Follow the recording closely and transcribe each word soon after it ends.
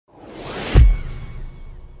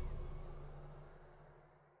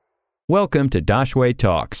Welcome to Dashway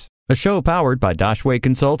Talks, a show powered by Dashway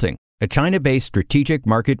Consulting, a China-based strategic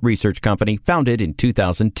market research company founded in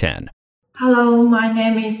 2010. Hello, my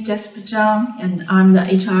name is Jessica Zhang, and I'm the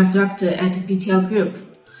HR Director at PTL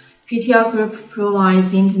Group. PTL Group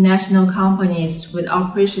provides international companies with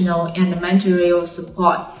operational and managerial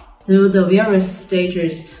support through the various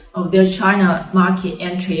stages of their China market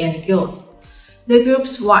entry and growth. The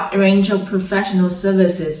group's wide range of professional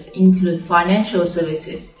services include financial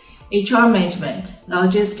services, HR management,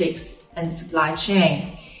 logistics, and supply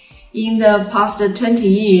chain. In the past 20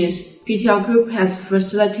 years, PTL Group has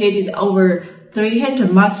facilitated over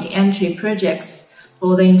 300 market entry projects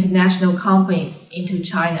for the international companies into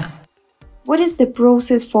China. What is the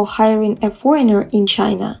process for hiring a foreigner in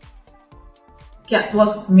China? Get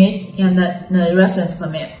work permit and the residence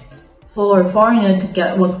permit. For a foreigner to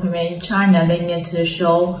get work permit in China, they need to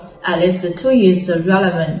show at least 2 years of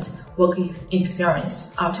relevant work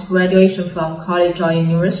experience after graduation from college or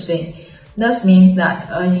university. This means that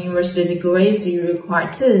a university degree is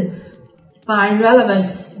required too. By relevant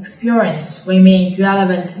experience, we mean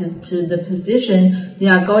relevant to the position they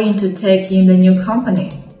are going to take in the new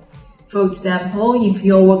company. For example, if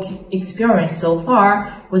your work experience so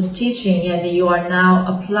far was teaching and you are now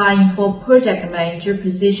applying for project manager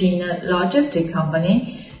position in a logistic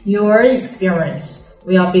company, your experience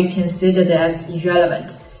will be considered as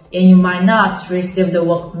irrelevant, and you might not receive the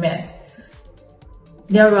work permit.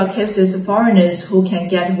 There are cases of foreigners who can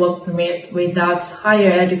get work permit without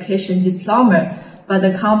higher education diploma, but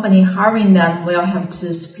the company hiring them will have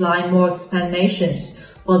to supply more explanations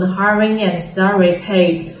for the hiring, and salary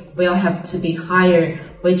paid will have to be higher,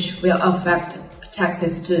 which will affect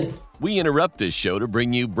taxes too. We interrupt this show to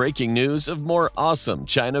bring you breaking news of more awesome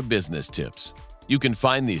China business tips. You can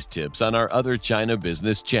find these tips on our other China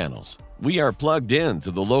business channels. We are plugged in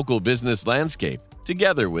to the local business landscape,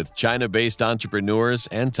 together with China-based entrepreneurs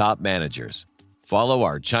and top managers. Follow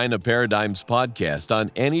our China Paradigms podcast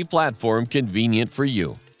on any platform convenient for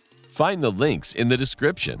you. Find the links in the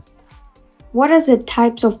description. What are the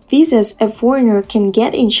types of visas a foreigner can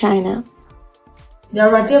get in China?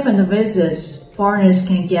 There are different visas foreigners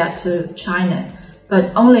can get to China,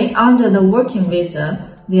 but only under the working visa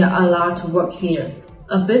they are allowed to work here.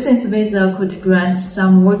 A business visa could grant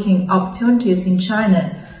some working opportunities in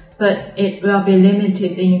China, but it will be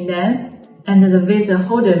limited in length, and the visa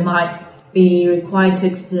holder might be required to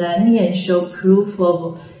explain and show proof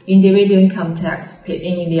of individual income tax paid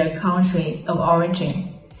in their country of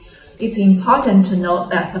origin. It's important to note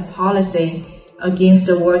that the policy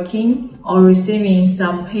against working or receiving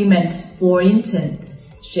some payment for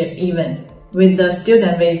internship even with the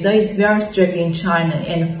student visa is very strict in China,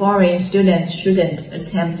 and foreign students shouldn't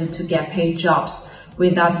attempt to get paid jobs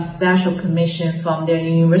without a special permission from their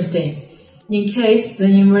university. In case the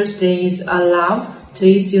university is allowed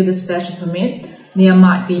to issue the special permit, there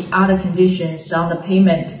might be other conditions on the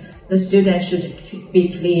payment. The student should be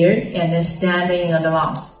clear and understand in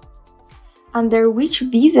advance. Under which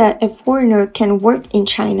visa a foreigner can work in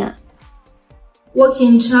China?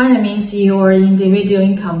 Working in China means your individual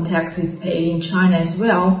income tax is paid in China as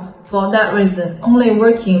well. For that reason, only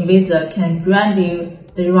working visa can grant you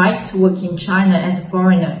the right to work in China as a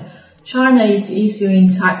foreigner. China is issuing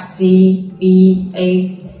Type C, B,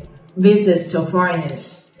 A visas to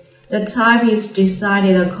foreigners. The type is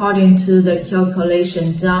decided according to the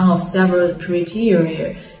calculation done of several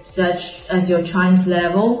criteria, such as your Chinese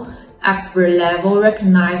level, expert level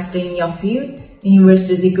recognized in your field,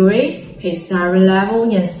 university degree, paid salary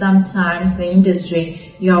level, and sometimes the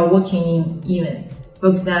industry you are working in even. For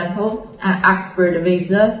example, an expert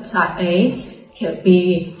visa type A can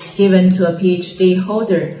be given to a PhD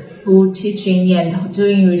holder who teaching and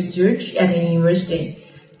doing research at a university.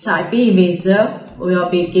 Type B visa will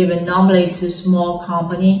be given normally to small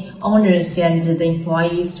company owners and the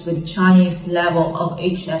employees with Chinese level of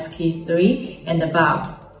HSK 3 and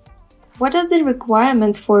above. What are the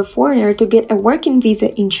requirements for a foreigner to get a working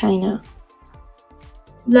visa in China?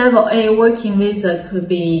 Level A working visa could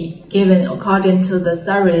be given according to the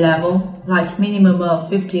salary level, like minimum of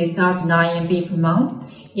 50,000 RMB per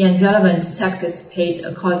month, and relevant taxes paid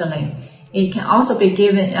accordingly. It can also be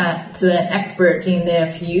given to an expert in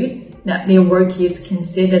their field that their work is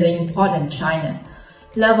considered important in China.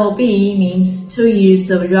 Level B means 2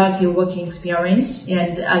 years of relative working experience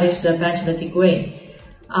and at least a bachelor degree.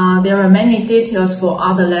 There are many details for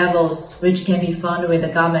other levels which can be found with the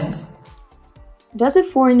government. Does a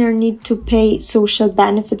foreigner need to pay social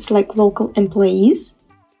benefits like local employees?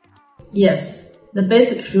 Yes. The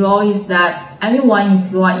basic rule is that anyone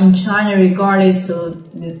employed in China, regardless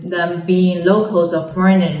of them being locals or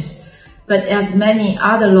foreigners, But as many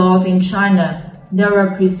other laws in China, they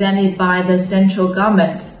are presented by the central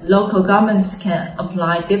government. Local governments can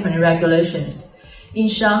apply different regulations. In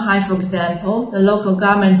Shanghai, for example, the local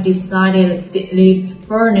government decided to leave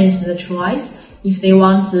foreigners the choice if they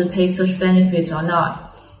want to pay social benefits or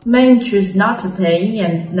not. Many choose not to pay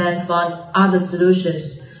and then find other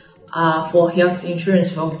solutions for health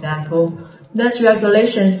insurance, for example. These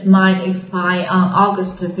regulations might expire on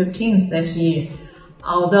August 15th this year,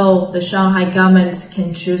 although the Shanghai government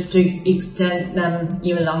can choose to extend them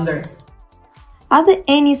even longer. Are there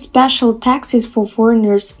any special taxes for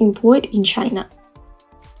foreigners employed in China?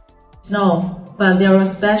 No, but there are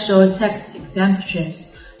special tax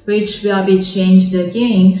exemptions, which will be changed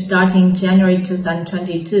again starting January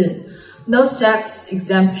 2022. Those tax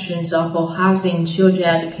exemptions are for housing, children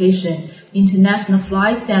education, international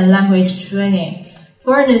flights, and language training.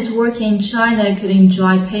 Foreigners working in China could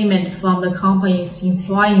enjoy payment from the companies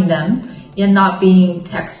employing them and not being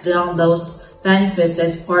taxed on those benefits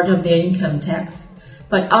as part of their income tax.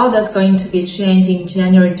 But all that's going to be changed in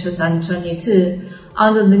January 2022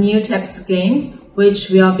 under the new tax scheme, which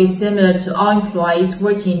will be similar to all employees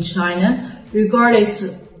working in China,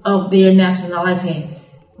 regardless of their nationality,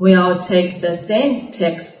 will take the same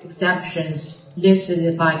tax exemptions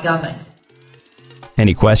listed by government.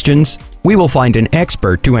 Any questions? We will find an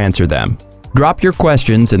expert to answer them. Drop your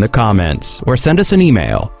questions in the comments or send us an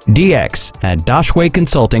email,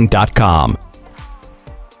 dx@dashwayconsulting.com.